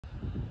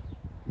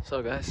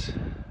So guys,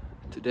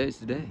 today's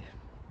the day.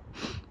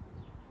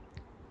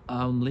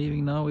 I'm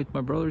leaving now with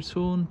my brother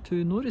soon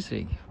to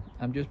Norisring.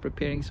 I'm just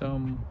preparing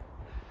some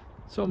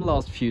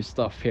last few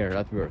stuff here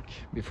at work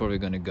before we're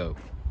gonna go.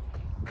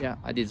 Yeah,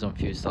 I did some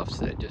few stuff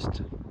today just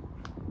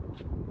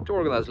to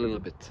organize a little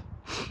bit.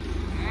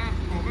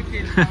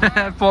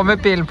 På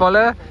med pilen,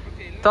 Palle.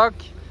 Takk.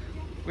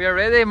 We are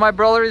ready. My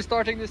brother is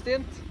starting the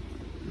stint.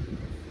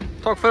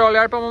 Takk for all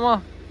hjelpa,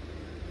 mamma.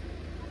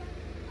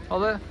 Ha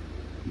det.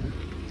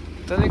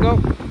 Then we go.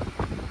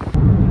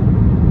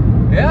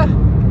 Yeah.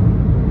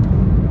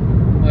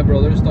 My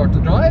brother started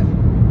to drive.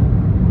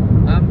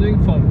 I'm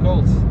doing phone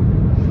calls.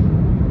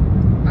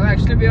 And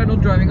actually we are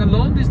not driving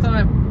alone this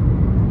time.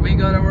 We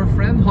got our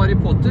friend Harry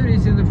Potter.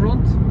 He's in the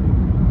front.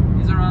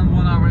 He's around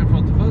 1 hour in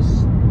front of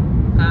us.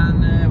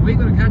 And we're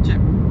gonna catch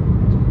him.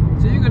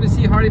 So you're gonna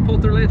see Harry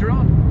Potter later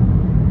on.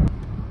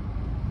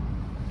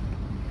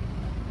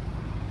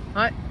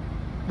 Hi.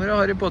 Where are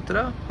Harry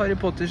Potter? Harry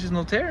Potter is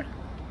not here.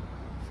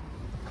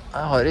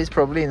 Harry is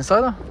probably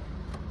inside.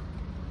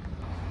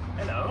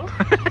 Hello.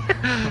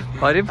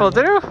 Harry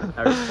Potter.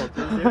 Harry Potter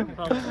is here.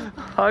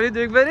 How are you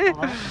doing, buddy?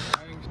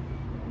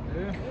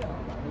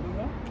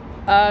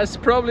 As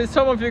probably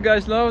some of you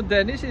guys know,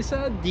 Dennis is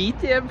a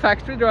DTM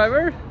factory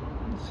driver.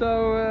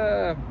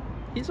 So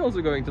he's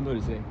also going to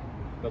Norisring.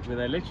 But with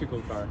an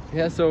electrical car.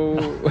 Yeah, so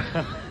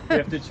we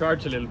have to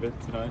charge a little bit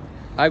tonight.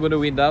 I'm gonna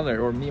win down there,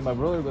 or me and my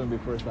brother are gonna be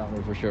first down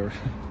there for sure.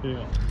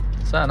 Yeah.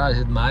 So now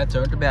it's my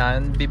turn to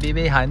be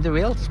behind the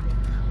wheels.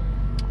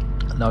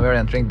 Now we are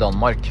entering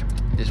Denmark.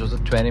 This was a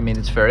 20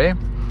 minutes ferry.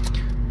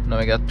 Now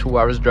we got 2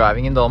 hours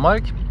driving in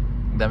Denmark.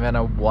 Then we have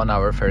a 1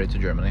 hour ferry to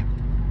Germany.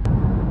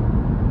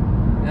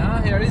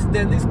 Yeah, here is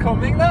Dennis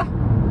coming da.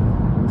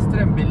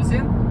 Strømbilen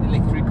sin,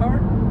 electric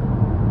car.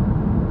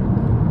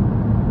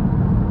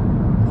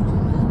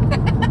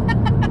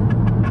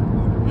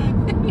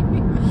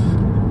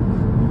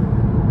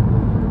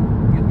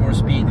 Get more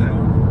speed.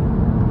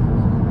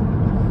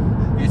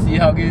 You see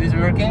how good it's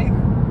working?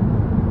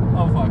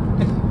 Oh fuck.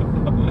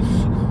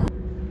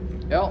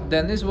 Yeah,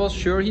 Dennis was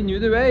sure he knew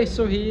the way,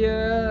 so he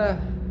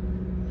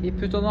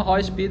put on a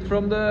high speed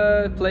from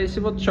the place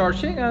he was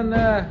charging and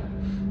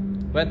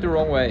went the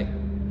wrong way.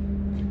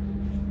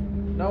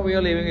 Now we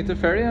are leaving with the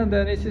ferry and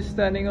Dennis is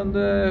standing on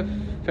the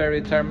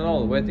ferry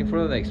terminal waiting for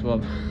the next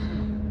one.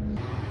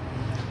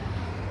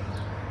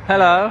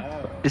 Hello.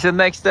 It's the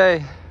next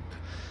day.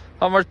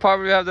 How much power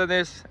do we have,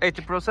 Dennis?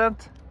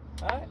 80%?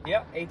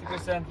 Yeah,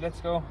 80%. Let's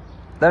go.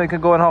 Then we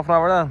can go in half an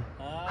hour then.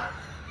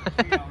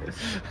 3 hours.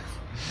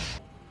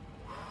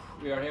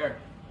 We are here.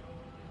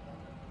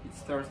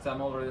 It's Thursday,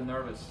 I'm already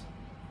nervous.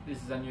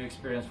 This is a new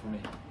experience for me.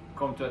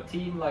 Come to a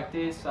team like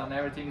this and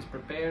everything is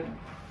prepared.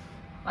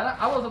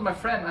 I was with my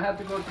friend, I had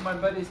to go to my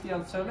buddy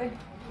Stian Sully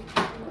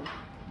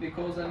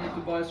because I need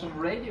to buy some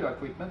radio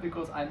equipment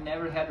because I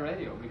never had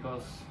radio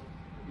because,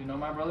 you know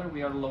my brother,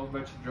 we are low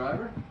budget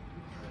driver.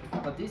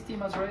 But this team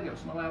has radio,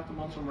 so now I have to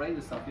mount some radio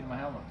stuff in my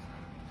helmet.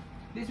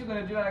 This we're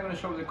gonna do and I'm gonna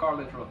show you the car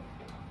later on.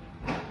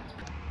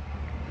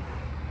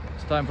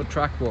 It's time for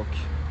track walk.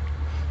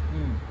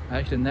 I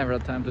actually never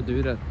had time to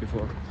do that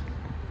before.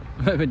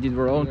 We did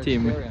our own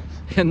team.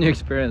 New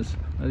experience.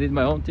 I did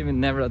my own team and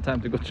never had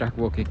time to go track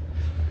walking.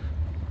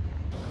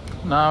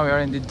 Now we are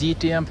in the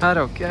DTM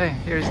paddock. Hey,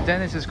 here's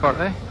Dennis's car,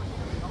 eh?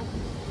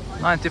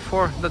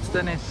 94, that's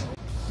Dennis.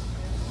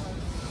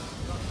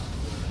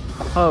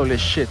 Holy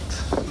shit,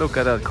 look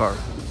at that car.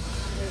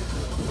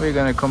 We're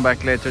gonna come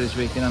back later this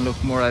weekend and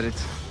look more at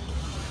it.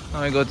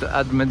 Now we go to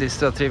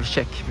administrative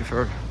check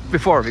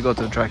before we go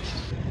to the track.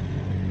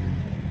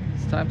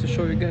 Time to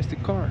show you guys the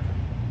car.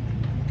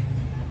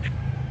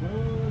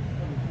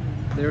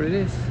 There it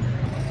is.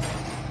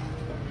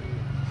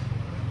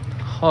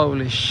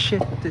 Holy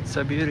shit, it's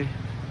a beauty.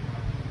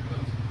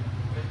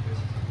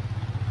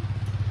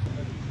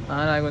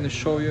 And I'm going to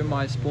show you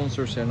my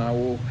sponsors here now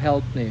who will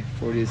help me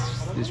for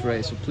this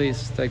race. So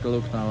please take a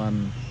look now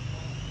and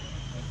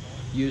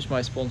use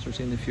my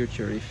sponsors in the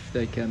future if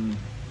they can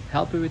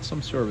help you with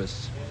some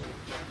service.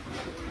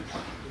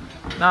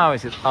 Now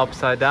is it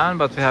upside down,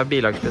 but we have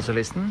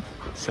Bilagspecialisten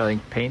selling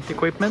paint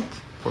equipment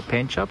for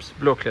paint shops,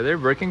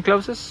 blåkläder, working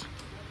clothes,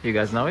 you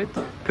guys know it.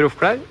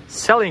 Proffklær,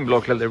 selling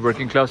blåkläder,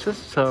 working clothes,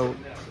 so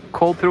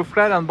call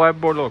Proffklær and buy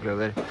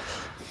blåkläder.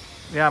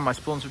 Yeah, my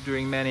sponsor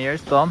during many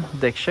years, Dan,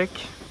 Deckcheck,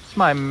 it's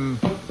my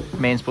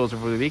main sponsor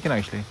for the weekend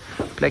actually.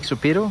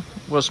 Plexopiro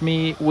was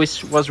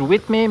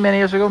with me many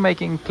years ago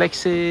making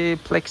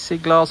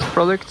plexiglass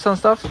products and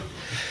stuff.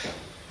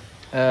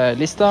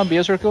 Lista,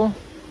 Biocircle,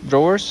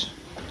 drawers,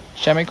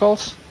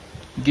 chemicals,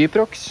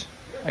 Gyprox.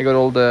 I got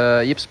all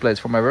the gyps plates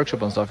for my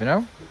workshop and stuff, you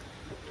know.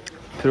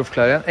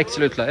 Proffklær,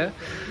 Excellutleie.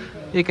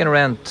 You can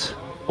rent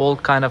all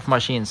kind of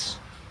machines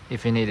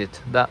if you need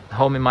it. That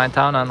home in my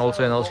town and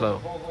also in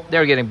Oslo.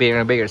 They're getting bigger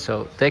and bigger,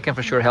 so they can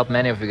for sure help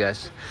many of you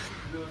guys.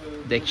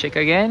 Deckcheck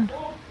again.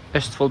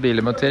 Østfold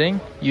Bilmontering.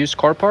 Use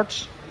car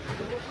parts.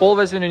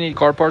 Always when you need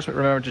car parts,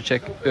 remember to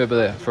check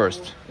ÖBD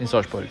first in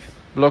Sarpsborg.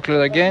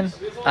 Blåkläder again.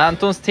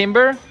 Anton's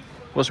Timber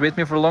was with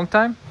me for a long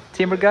time.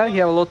 Timber guy, he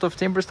have a lot of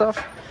timber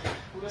stuff.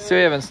 Sue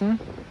Evensen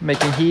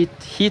making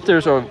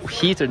heaters,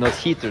 not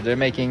heater. They're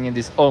making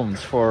these ovns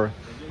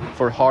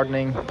for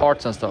hardening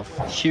parts and stuff.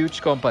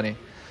 Huge company.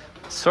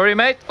 Sorry,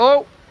 mate.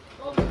 Oh.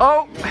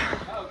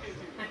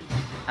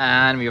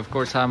 And we of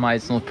course have my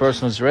It's Not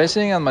Personal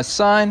Racing and my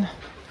sign.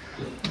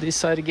 This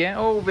side again.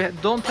 Oh, we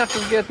don't have to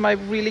forget my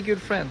really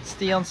good friend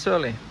Stian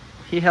Sørli.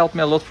 He helped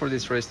me a lot for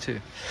this race too.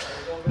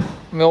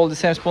 We're all the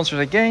same sponsors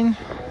again.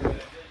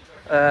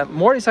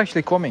 More is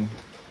actually coming.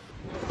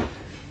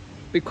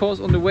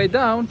 Because on the way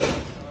down,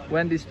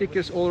 when the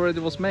stickers already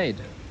was made,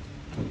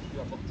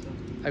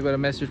 I got a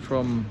message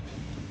from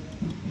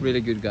really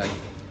good guy,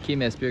 Kim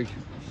Esbjørg.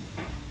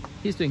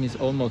 He's doing his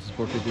own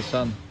motorsport with his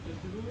son,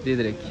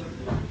 Didrik.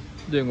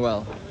 Doing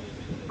well.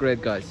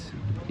 Great guys.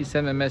 He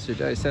sent me a message.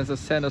 He sent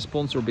a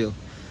sponsor bill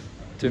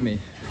to me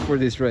for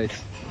this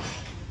race.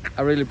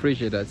 I really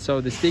appreciate that.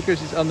 So the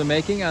stickers is on the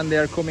making and they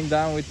are coming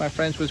down with my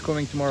friends who's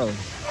coming tomorrow.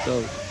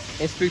 So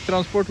Esbjørg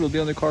Transport will be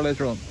on the car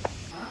later on.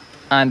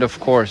 And of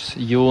course,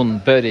 Jon,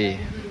 buddy,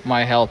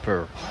 my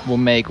helper, will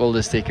make all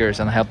the stickers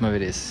and help me with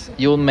this.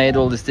 Jon made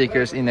all the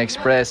stickers in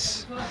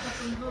Express.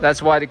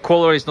 That's why the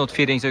color is not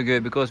fitting so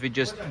good, because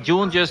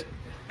Jon just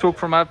took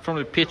from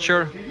the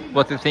picture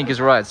what they think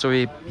is right, so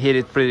he hit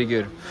it pretty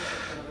good.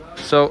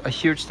 So a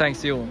huge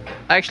thanks to Jon.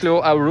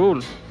 Actually,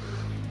 Aurul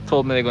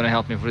told me they're gonna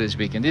help me for this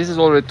weekend. This is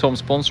already Tom's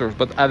sponsor,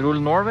 but Aurul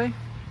Norway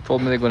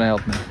told me they're gonna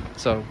help me.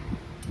 So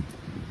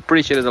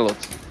appreciate it a lot.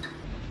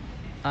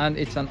 And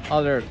it's an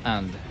other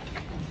end.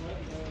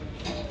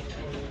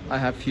 I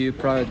have few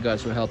private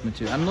guys who help me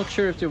too. I'm not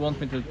sure if they want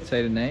me to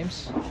say the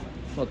names,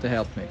 but they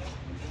help me.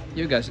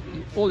 You guys,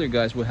 all you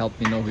guys will help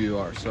me know who you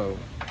are, so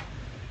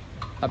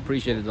I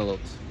appreciate it a lot.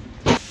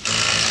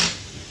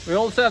 We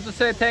also have to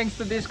say thanks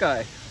to this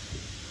guy.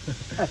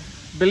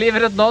 Believe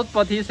it or not,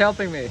 but he's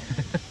helping me.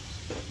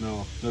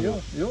 No.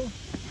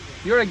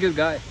 You're a good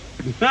guy.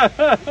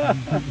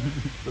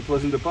 That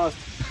was in the past.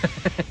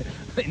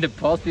 In the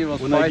past he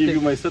was when fighting. I gave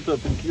you my setup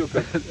in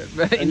Kyoto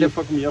and you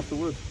fucked me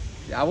afterwards.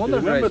 I won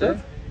the race, eh?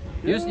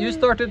 You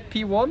started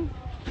P1,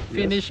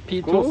 finished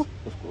P2,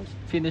 of course.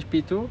 Finished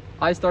P2.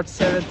 I started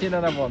 17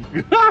 and I won.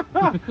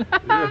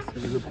 Yes,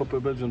 it was a proper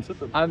Belgian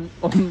setup. I'm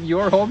on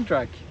your home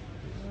track.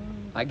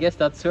 I guess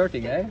that's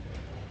hurting, eh?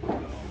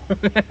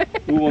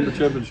 Who won the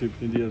championship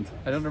in the end?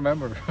 I don't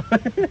remember.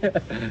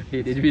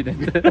 He did win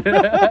it.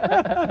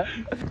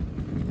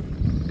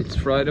 It's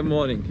Friday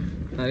morning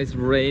and it's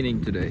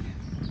raining today.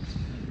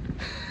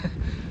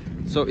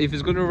 So if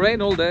it's gonna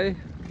rain all day,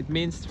 it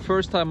means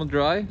first time on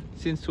dry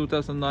since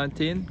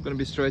 2019, gonna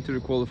be straight to the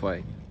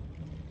qualifying.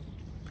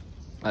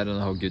 I don't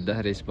know how good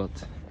that is, but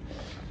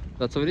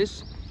that's how it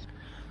is.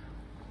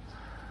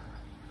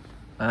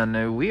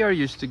 And we are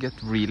used to get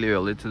really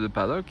early to the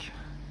paddock.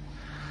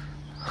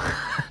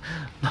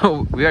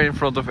 No, we are in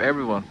front of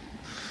everyone.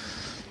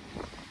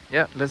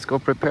 Yeah, let's go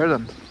prepare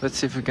them. Let's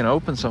see if we can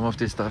open some of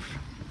this stuff.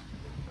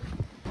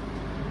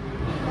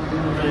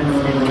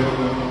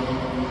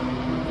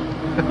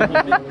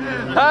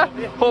 Huh?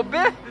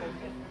 Hobby?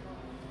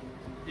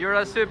 You're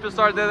a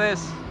superstar,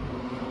 Dennis.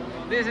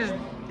 This is,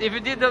 if you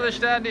didn't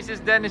understand, this is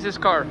Dennis's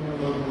car.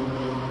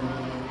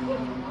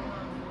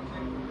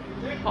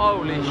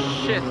 Holy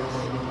shit.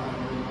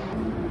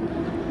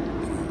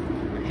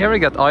 Here we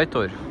got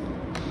Aitor.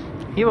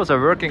 He was a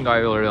working guy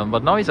earlier on,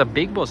 but now he's a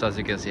big boss, as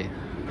you can see.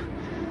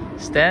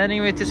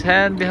 Standing with his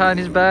hand behind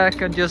his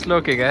back and just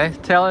looking, eh?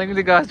 Telling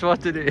the guys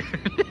what to do.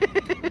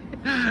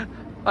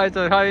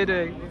 Aitor, how are you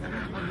doing?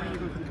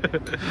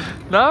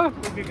 No?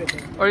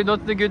 Are you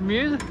not in a good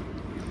mood?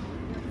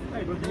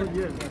 Hey, good mood,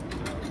 yes.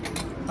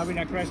 Having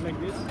a crash like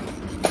this?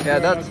 Yeah,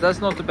 that's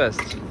not the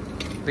best.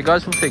 The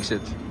guys will fix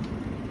it.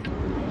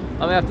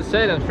 I have to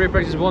say that free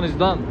practice 1 is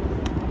done.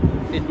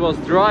 It was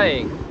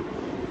drying.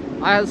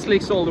 I had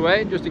slicks all the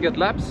way just to get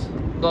laps.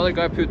 The other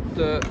guy put,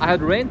 I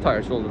had rain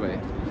tires all the way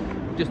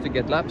just to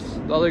get laps.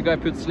 The other guy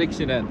put slicks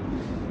in it.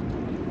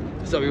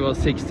 So it was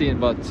 16,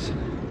 but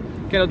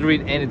cannot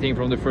read anything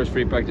from the first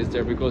free practice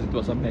there because it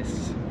was a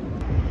mess.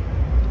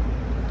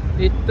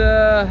 It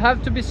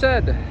have to be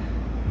said,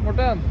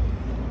 Morten.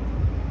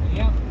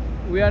 Yeah.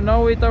 We are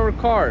now with our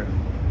car,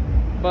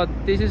 but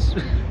this is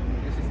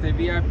This is the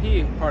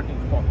VIP parking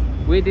spot.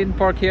 we didn't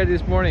park here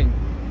this morning.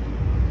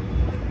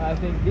 I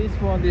think this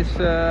one is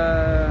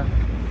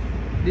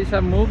this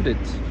have moved it.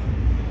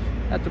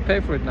 Had to pay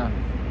for it now.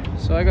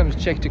 So I'm gonna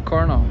check the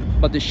car now.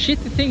 But the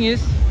shitty thing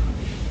is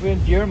we're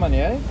in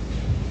Germany, eh?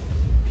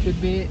 Should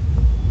be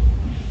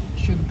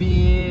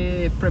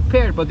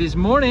prepared, but this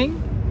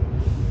morning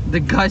the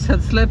guys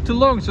had slept too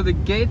long, so the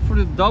gate for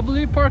the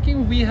W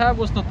parking we have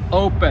was not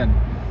open.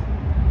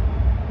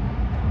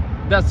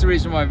 That's the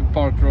reason why we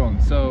parked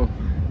wrong. So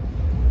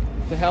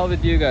to hell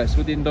with you guys,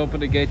 we didn't open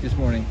the gate this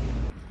morning.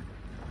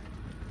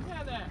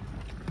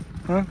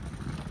 Huh?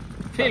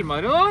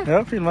 Filmar du nå?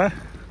 Ja, filmer.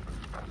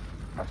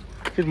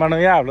 Filmer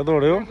noe jævla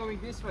dårlig jo. We're going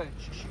this way.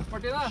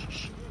 Martina,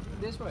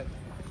 this way.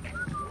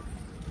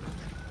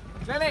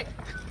 Lenny!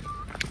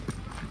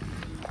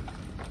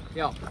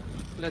 Yeah,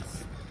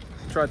 let's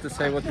try to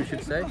say what we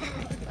should say.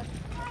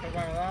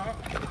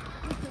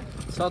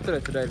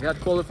 Saturday today. We had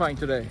qualifying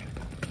today.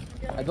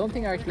 I don't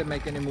think I actually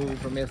make any movie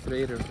from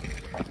yesterday either.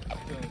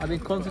 I've been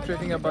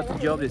concentrating about the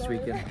job this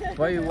weekend.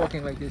 Why are you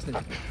walking like this?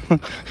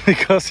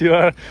 Because you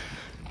are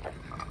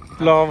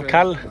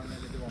kall.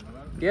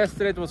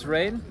 Yesterday it was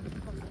rain.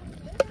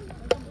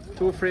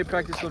 2 free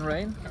practice on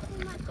rain.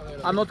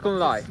 I'm not gonna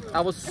lie, I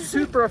was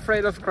super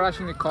afraid of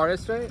crashing the car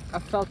yesterday. I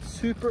felt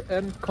super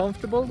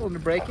uncomfortable on the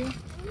braking.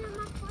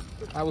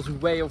 I was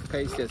way off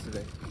pace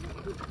yesterday.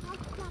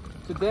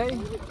 Today,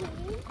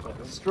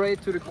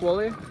 straight to the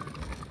quali.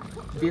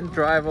 Didn't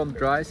drive on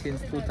dry since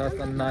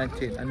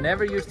 2019. I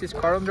never used this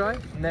car on dry,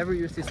 never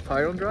used this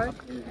tire on dry.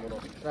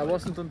 I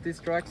wasn't on this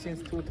track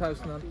since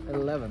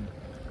 2011.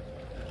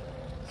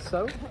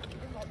 So,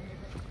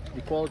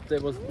 the quality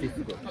was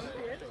difficult.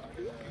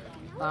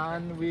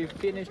 And we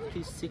finished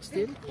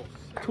P16,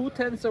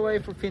 2/10 away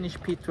from finish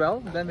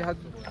P12. Then we had,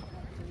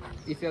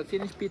 if we had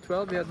finished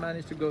P12, we had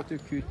managed to go to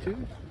Q2.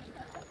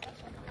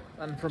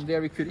 And from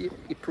there we could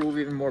improve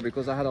even more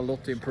because I had a lot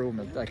of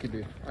improvement I could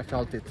do. I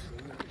felt it.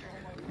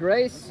 The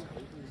race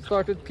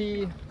started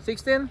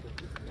P16,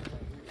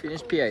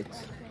 finished P8.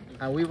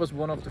 And we was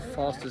one of the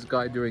fastest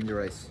guys during the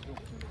race.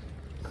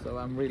 So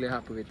I'm really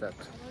happy with that.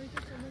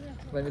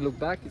 When we look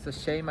back, it's a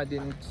shame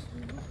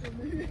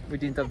we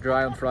didn't have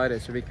dry on Friday,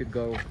 so we could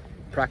go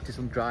practice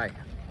on dry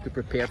to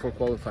prepare for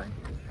qualifying.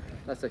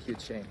 That's a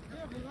huge shame.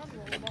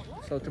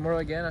 So tomorrow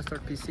again I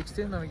start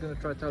P16 and we're going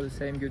to try to have the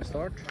same good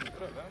start.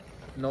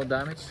 No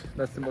damage,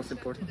 that's the most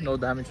important. No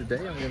damage today,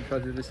 I'm going to try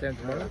to do the same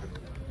tomorrow.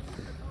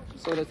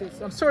 So that's it.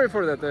 I'm sorry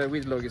for that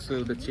vlog is a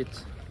little bit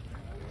shit.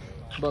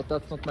 But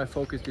that's not my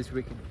focus this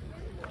weekend.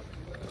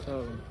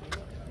 So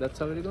that's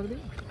how it's going to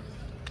be.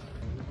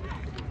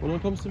 Und dann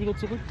kommst du wieder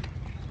zurück.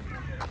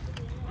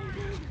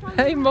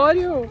 Hey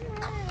Mario!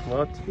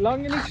 What?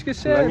 Lange nicht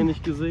gesehen. Lange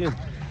nicht gesehen.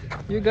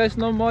 You guys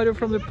know Mario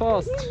from the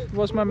past. He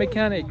was my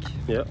mechanic.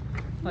 Yeah.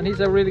 And he's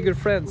a really good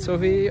friend. So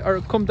we are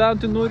come down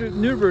to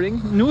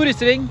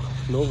Norisring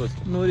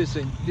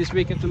this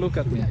weekend to look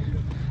at me.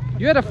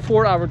 You had a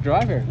 4-hour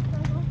drive here.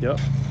 Yeah.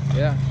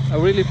 Yeah. I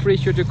really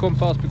appreciate you come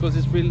past because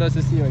it's really nice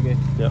to see you again.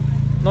 Yeah.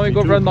 Now we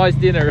go for a nice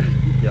dinner.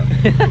 Yeah.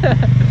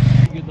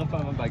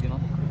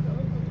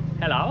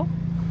 Hello.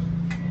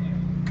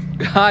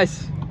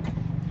 Guys.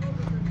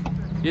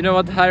 You know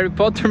what Harry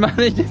Potter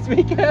managed this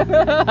weekend?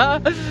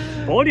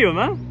 Podium,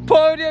 huh?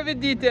 Podium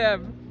with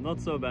DTM! Not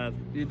so bad.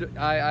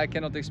 I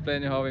cannot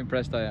explain how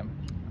impressed I am.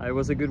 It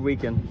was a good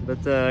weekend,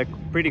 but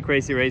pretty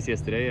crazy race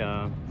yesterday.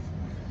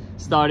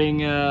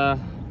 Starting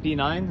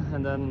P9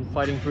 and then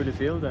fighting through the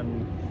field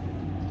and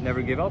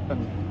never give up.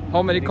 And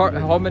how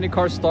many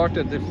cars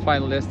started the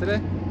final yesterday?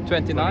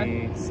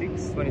 29?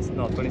 26, 20,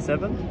 no,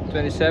 27.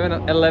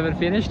 27, 11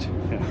 finished?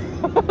 Yeah.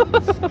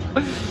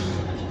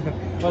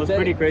 It was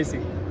pretty crazy.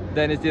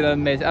 Dennis did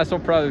amazing. I'm so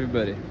proud of you,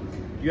 buddy.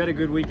 You had a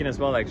good weekend as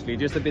well, actually.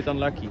 Just a bit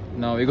unlucky.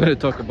 No, we're going to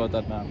talk about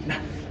that now.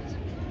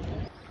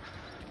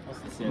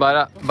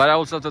 But I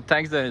also have to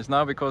thank Dennis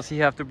now because he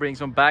have to bring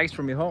some bags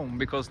from me home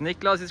because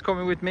Niklas is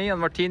coming with me and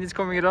Martin is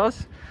coming with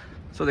us.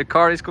 So the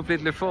car is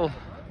completely full.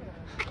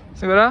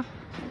 Så går det?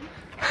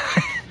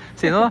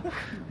 See no?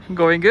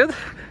 Going good?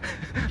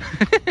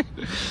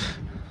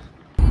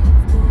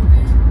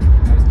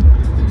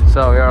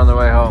 So we are on the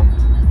way home.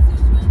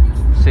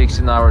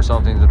 16 hours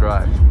something to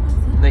drive.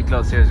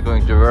 Niklas here is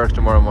going to work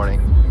tomorrow morning.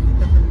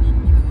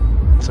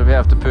 So we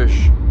have to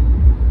push.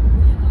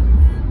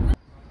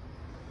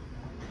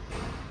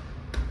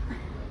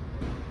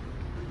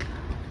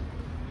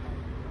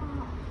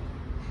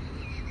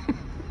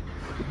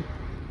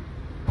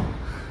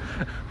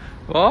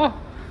 What?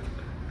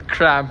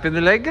 Cramp in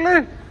the leg,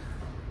 eller?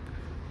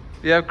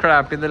 You have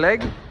cramp in the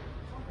leg?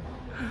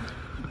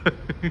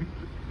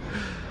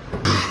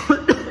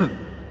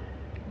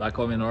 Back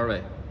home in Norway.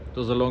 It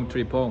was a long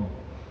trip home.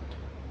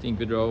 I think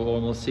we drove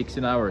almost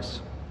 16 hours.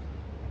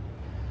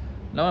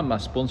 Now I'm at my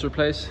sponsor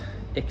place,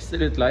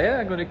 Excellent Leie.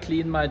 I'm gonna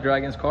clean my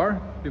Dragon's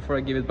car before I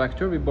give it back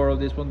to her. We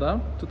borrowed this one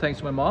down to thanks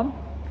to my mom.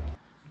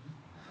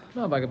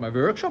 Now I'm back at my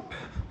workshop.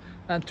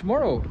 And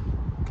tomorrow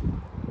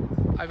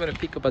I'm gonna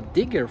pick up a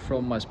digger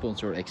from my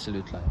sponsor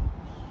Excellent Leie.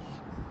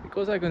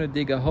 Because I'm gonna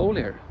dig a hole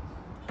here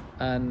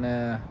and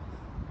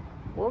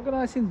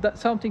organizing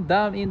something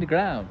down in the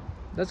ground.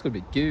 That's gonna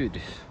be good.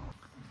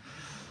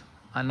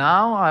 And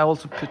now I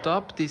also put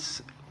up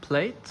this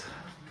plate.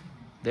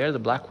 There, the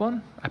black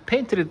one. I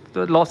painted it,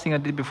 the last thing I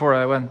did before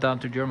I went down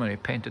to Germany,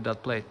 painted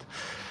that plate.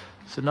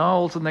 So now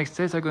also next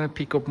days I'm going to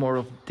pick up more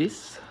of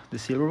this, the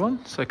silver one,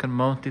 so I can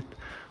mount it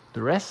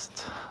the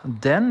rest. And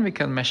then we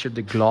can measure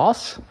the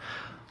glass.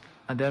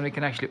 And then we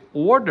can actually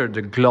order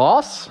the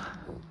glass.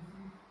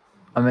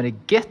 And when we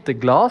get the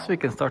glass, we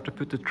can start to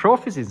put the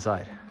trophies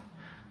inside.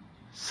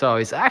 So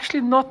it's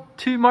actually not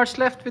too much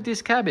left with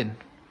this cabin.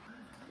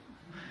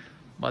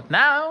 But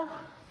now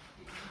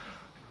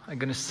I'm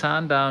gonna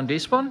sand down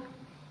this one,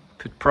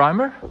 put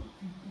primer.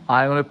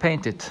 I'm gonna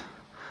paint it.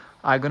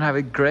 I'm gonna have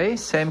it gray,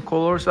 same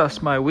colors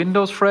as my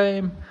windows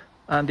frame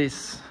and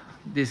this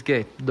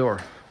gate door.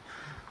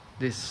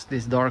 This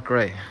dark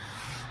gray.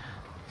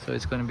 So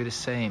it's gonna be the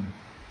same.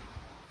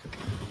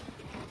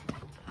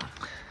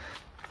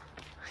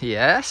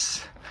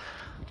 Yes.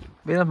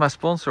 Been at my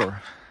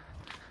sponsor.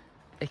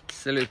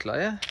 XL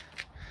Utleie.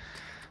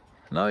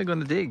 Now we're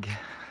gonna dig.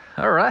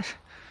 Alright.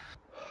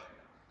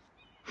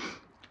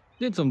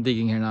 Did some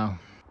digging here now.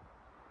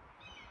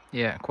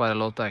 Yeah, quite a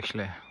lot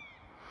actually.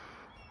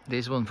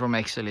 This one from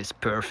XL is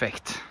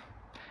perfect.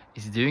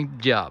 It's doing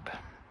the job.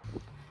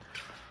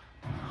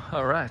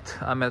 Alright,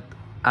 I'm at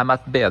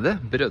BD,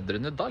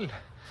 Brødrene Dal.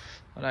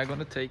 And I'm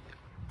gonna take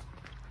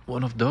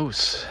one of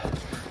those.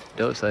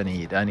 Those I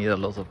need a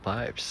lot of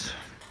pipes.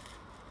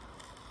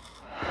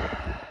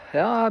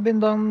 Yeah, I've been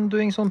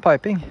doing some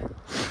piping.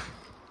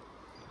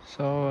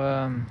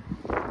 So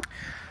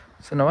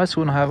now I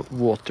soon have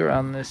water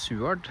and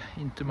seward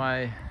into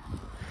my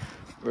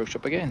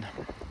workshop again.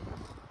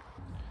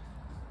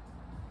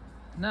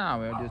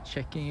 Now we are just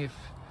checking if,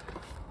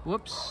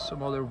 whoops,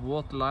 some other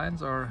water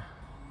lines are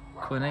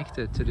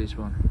connected to this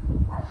one.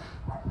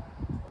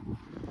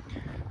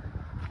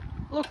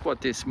 Look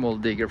what this small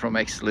digger from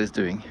XL is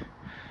doing.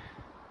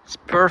 It's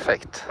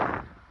perfect.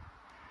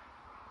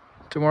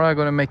 Tomorrow I'm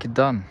gonna make it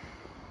done.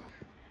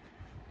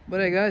 But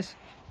hey guys,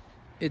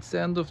 it's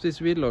the end of this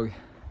vlog.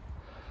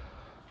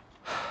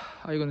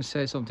 I'm gonna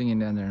say something in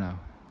the end there now.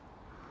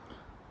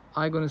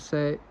 I'm gonna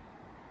say,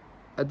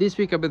 this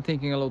week I've been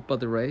thinking a lot about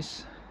the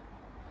race.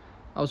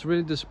 I was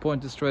really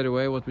disappointed straight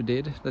away what we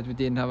did, that we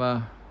didn't have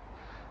a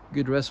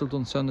good result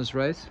on Sunday's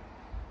race.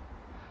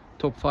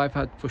 Top 5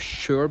 had for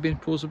sure been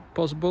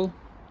possible.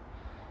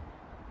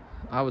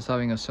 I was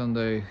having a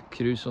Sunday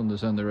cruise on the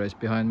Sunday race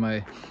behind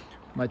my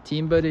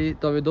team buddy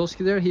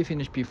Davidowski there. He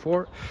finished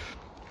P4.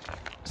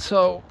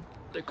 So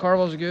the car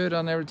was good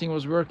and everything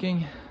was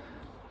working.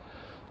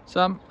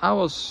 So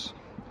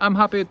I'm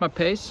happy with my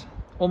pace.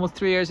 Almost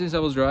 3 years since I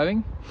was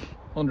driving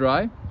on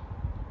dry.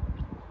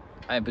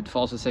 I put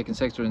fast the second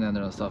sector in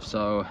there and stuff.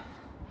 So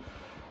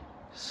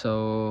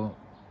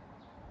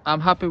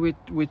I'm happy with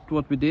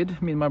what we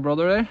did, me and my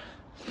brother there.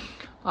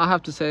 I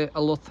have to say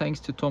a lot thanks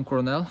to Tom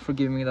Coronel for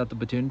giving me that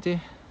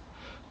opportunity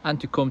and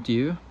to come to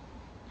you.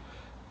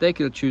 They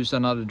could choose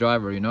another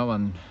driver, you know,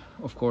 and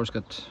of course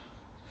got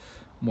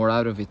more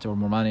out of it or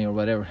more money or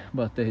whatever,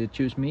 but they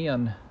choose me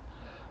and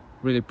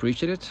really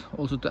appreciate it.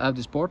 Also to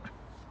AUDI Sport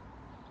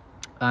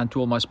and to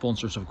all my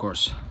sponsors, of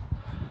course.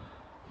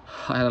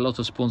 I had a lot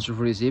of sponsors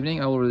for this evening.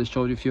 I already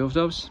showed you a few of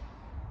those.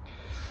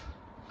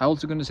 I'm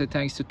also going to say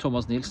thanks to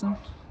Thomas Nielsen.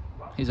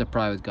 He's a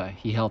private guy.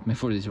 He helped me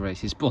for this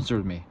race. He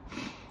sponsored me.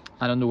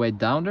 And on the way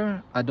down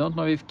there, I don't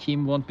know if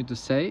Kim wants me to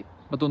say,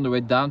 but on the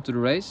way down to the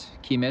race,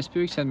 Kim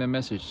Espjug sent me a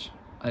message.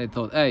 And I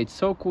thought, hey, it's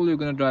so cool you're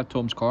going to drive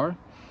Tom's car.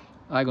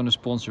 I'm going to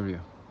sponsor you.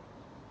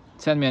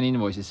 Send me an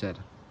invoice, he said.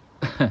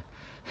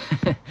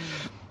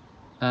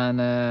 And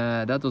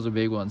that was a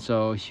big one.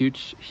 So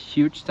huge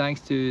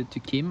thanks to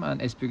Kim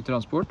and Espjug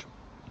Transport.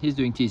 He's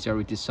doing TCR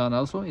with his son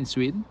also in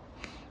Sweden.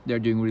 They're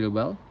doing really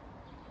well.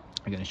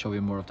 I'm going to show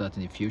you more of that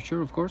in the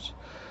future, of course.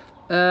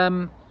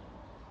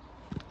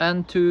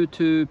 And to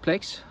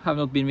Plex, have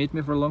not been with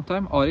me for a long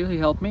time. Ariel, he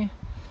helped me.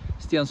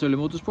 Stian Sølle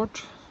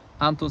Motorsport.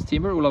 Anton's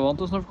teamer, Olav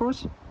Antonsen, of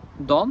course.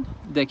 Don,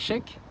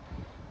 Deckcheck,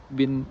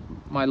 been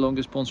my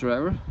longest sponsor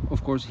ever.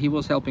 Of course, he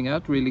was helping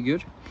out, really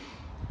good.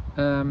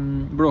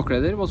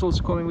 Bråkreder was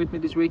also coming with me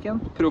this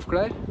weekend.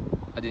 Proffklær.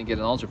 I didn't get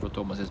an answer for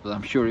Thomas, but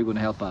I'm sure you're going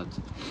to help out.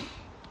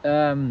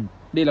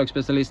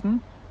 Bilagsspesialisten.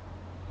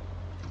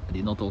 I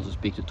did not also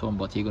speak to Tom,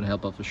 but he's going to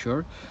help out for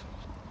sure.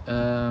 Who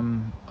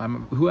am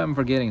I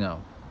forgetting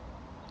now?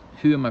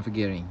 Who am I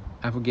forgetting?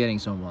 I'm forgetting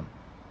someone.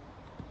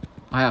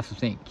 I have to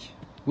think.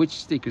 Which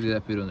sticker did I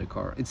put on the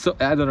car? It's so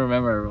I don't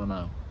remember everyone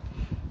now.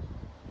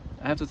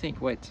 I have to think.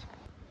 Wait.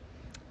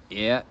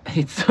 Yeah,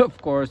 it's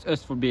of course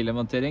Østfold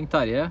Bilmontering,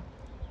 Terje.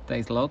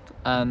 Thanks a lot.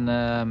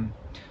 And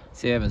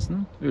C.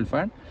 Evensen,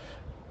 Ulfern.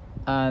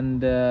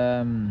 And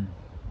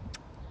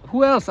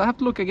who else? I have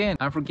to look again.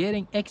 I'm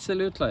forgetting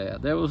XL Utleie.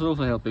 That was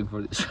also helping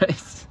for this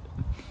race.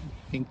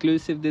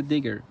 Inclusive the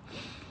digger.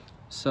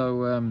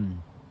 So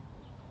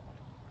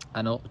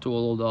and to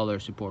all the other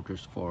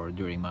supporters for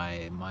during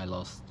my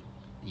last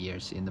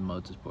years in the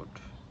motorsport.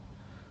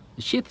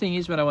 The shit thing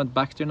is, when I went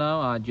back there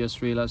now, I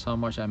just realized how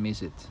much I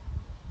miss it.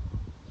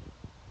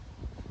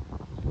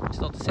 It's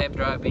not the same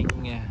driving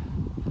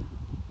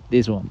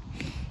this one.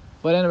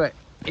 But anyway,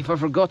 if I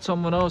forgot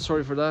someone else,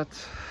 sorry for that.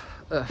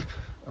 I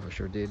for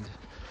sure did.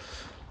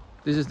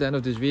 This is the end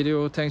of this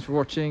video. Thanks for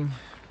watching.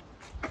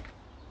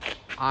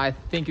 I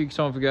think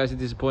some of you guys are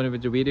disappointed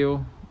with the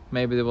video.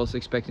 Maybe they was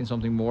expecting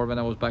something more when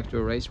I was back to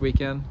a race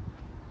weekend.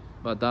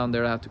 But down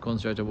there I have to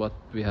concentrate on what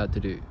we had to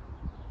do.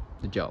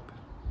 The job.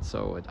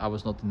 So I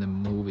was not in the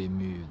movie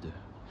mood.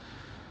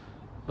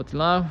 But till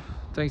now,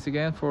 thanks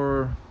again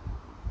for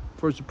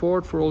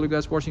support, for all you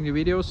guys watching the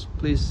videos.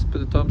 Please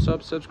put a thumbs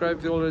up, subscribe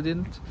if you already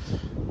didn't.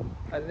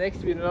 And the next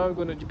video now is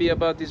going to be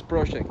about this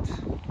project,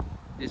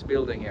 this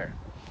building here.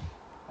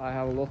 I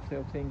have a lot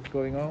of things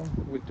going on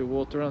with the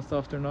water and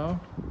stuff there now,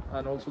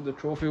 and also the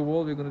trophy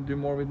wall we're going to do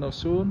more with now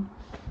soon.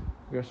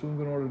 We are soon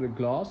going to order the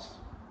glass,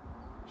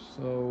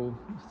 so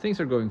things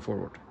are going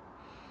forward.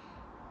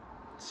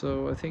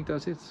 So I think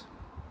that's it.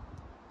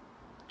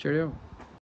 Cheerio.